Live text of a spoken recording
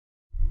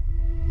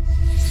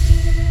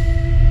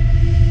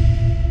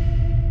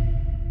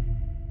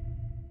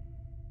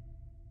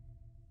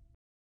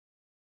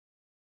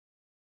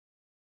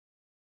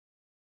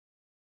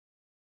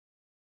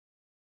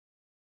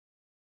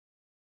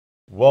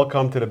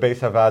Welcome to the Beis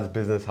Havad's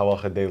Business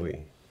Halacha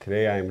Daily.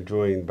 Today I am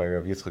joined by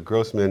Rav Yitzchak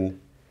Grossman,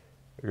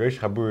 Rosh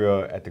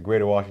Chabura at the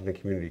Greater Washington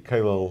Community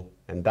Kollel,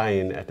 and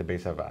Dayan at the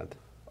Beis Havad.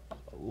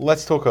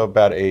 Let's talk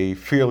about a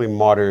fairly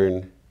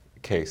modern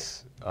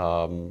case.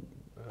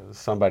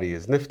 Somebody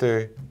is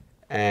nifter,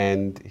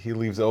 and he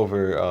leaves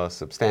over a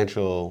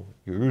substantial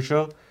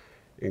Yerusha,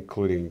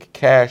 including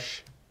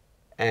cash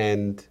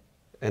and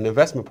an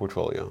investment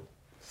portfolio,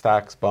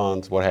 stocks,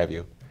 bonds, what have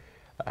you.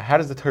 How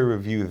does the Torah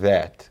review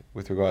that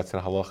with regards to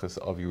the halachas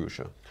of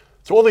Yerusha?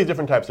 So all these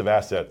different types of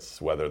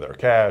assets, whether they're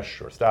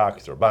cash or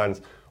stocks or bonds,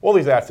 all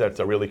these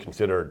assets are really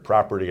considered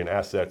property and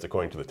assets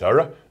according to the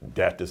Torah.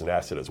 Debt is an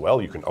asset as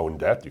well. You can own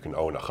debt, you can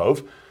own a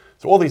chov.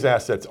 So all these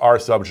assets are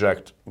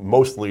subject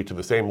mostly to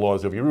the same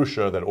laws of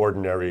Yerusha that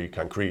ordinary,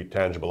 concrete,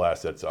 tangible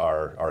assets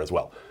are as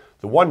well.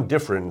 The one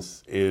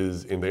difference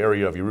is in the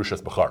area of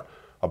Yerushas Bechar.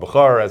 A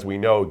Bechar, as we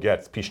know,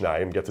 gets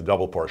pishnayim, gets a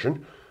double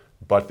portion.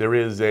 But there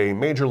is a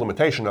major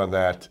limitation on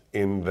that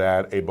in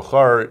that a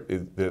Bechar,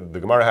 the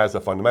Gemara has a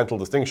fundamental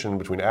distinction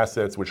between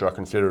assets which are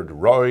considered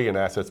roi and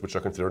assets which are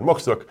considered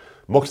muksuk.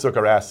 Muksuk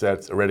are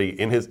assets already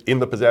in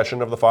the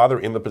possession of the father,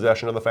 in the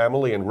possession of the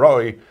family, and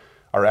roi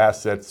are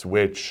assets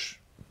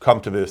which come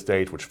to the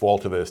estate, which fall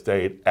to the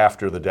estate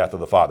after the death of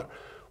the father.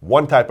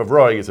 One type of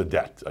roi is a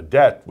debt. A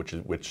debt,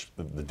 which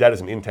the debt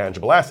is an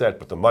intangible asset,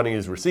 but the money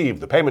is received,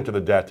 the payment to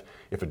the debt,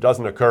 if it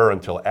doesn't occur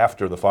until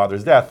after the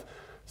father's death.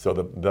 So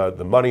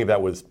the money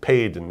that was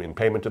paid in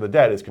payment to the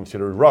debt is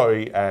considered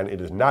roi, and it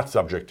is not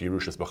subject to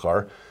Yerushas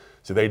Bechar,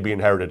 so they'd be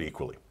inherited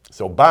equally.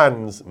 So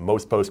bonds,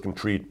 most posts can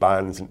treat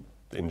bonds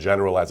in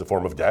general as a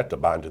form of debt. A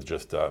bond is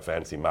just a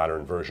fancy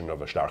modern version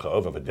of a shtar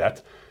chov, of a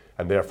debt,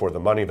 and therefore the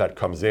money that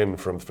comes in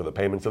for the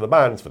payments of the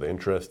bonds, for the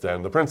interest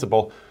and the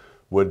principal,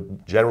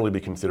 would generally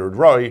be considered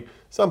roi.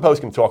 Some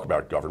posts can talk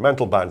about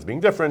governmental bonds being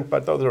different,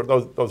 but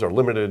those are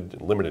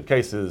limited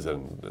cases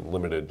and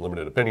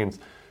limited opinions.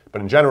 But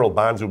in general,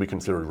 bonds will be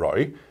considered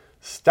roi.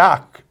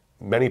 Stock,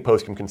 many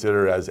posts can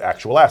consider as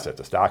actual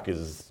assets. A stock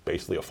is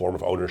basically a form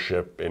of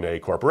ownership in a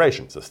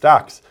corporation. So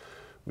stocks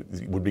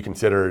would be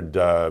considered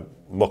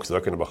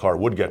muksuk, and a bachar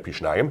would get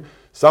pishnayim.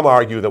 Some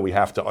argue that we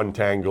have to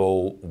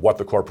untangle what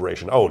the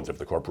corporation owns. If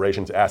the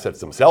corporation's assets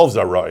themselves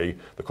are roi,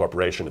 the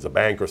corporation is a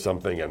bank or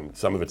something, and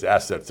some of its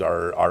assets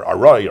are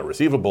roi, or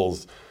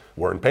receivables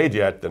weren't paid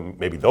yet, then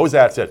maybe those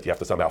assets, you have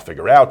to somehow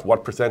figure out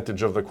what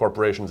percentage of the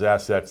corporation's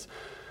assets.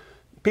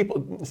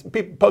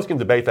 Posts can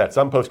debate that.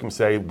 Some posts can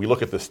say we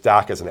look at the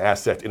stock as an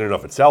asset in and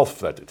of itself,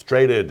 that it's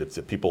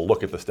traded. People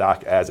look at the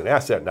stock as an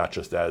asset, not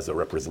just as a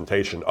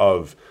representation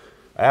of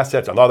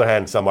assets. On the other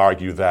hand, some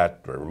argue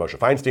that, or Moshe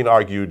Feinstein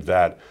argued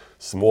that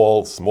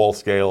small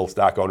scale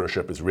stock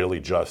ownership is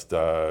really just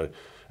an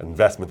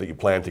investment that you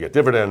plan to get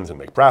dividends and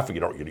make profit. We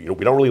don't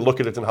really look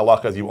at it in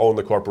halakha as you own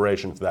the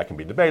corporation, so that can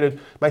be debated.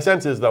 My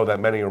sense is, though,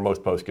 that many or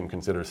most posts can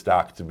consider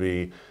stock to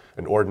be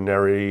an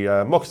ordinary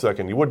muksak,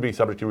 and you would be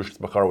subject to Yerushas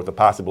Bechar with the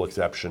possible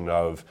exception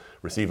of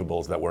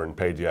receivables that weren't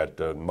paid yet,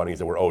 monies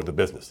that were owed the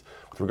business.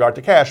 With regard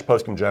to cash,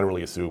 posts can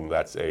generally assume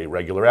that's a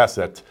regular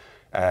asset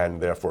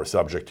and therefore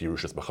subject to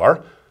Yerushas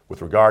Bechar.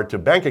 With regard to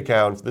bank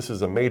accounts, this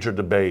is a major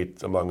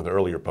debate among the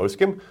earlier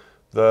poskim.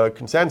 The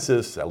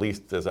consensus, at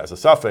least as a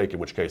suffix, in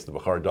which case the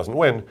Bechar doesn't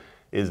win,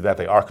 is that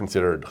they are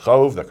considered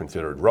chov, they're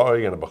considered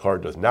roi, and a Bechar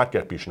does not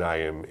get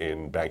pishnayim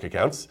in bank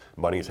accounts.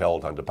 Money is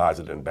held on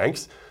deposit in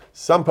banks.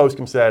 Some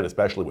poskim said,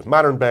 especially with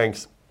modern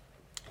banks,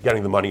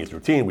 getting the money is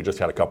routine. We just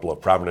had a couple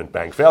of prominent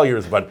bank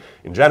failures, but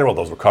in general,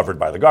 those were covered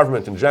by the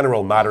government. In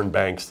general, modern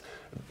banks,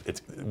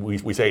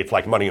 we say it's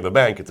like money in the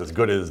bank. It's as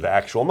good as the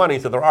actual money.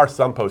 So there are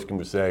some poskim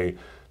who say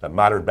that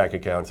modern bank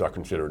accounts are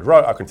considered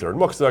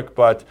muksak,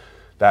 but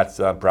that's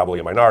probably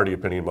a minority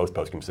opinion. Most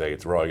poskim say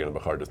it's roi, and a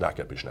bechar does not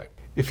get pishnei.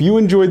 If you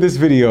enjoyed this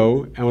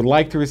video and would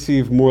like to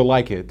receive more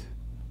like it,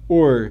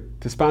 or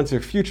to sponsor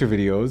future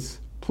videos,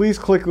 please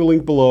click the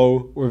link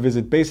below or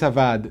visit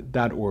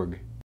beishavad.org.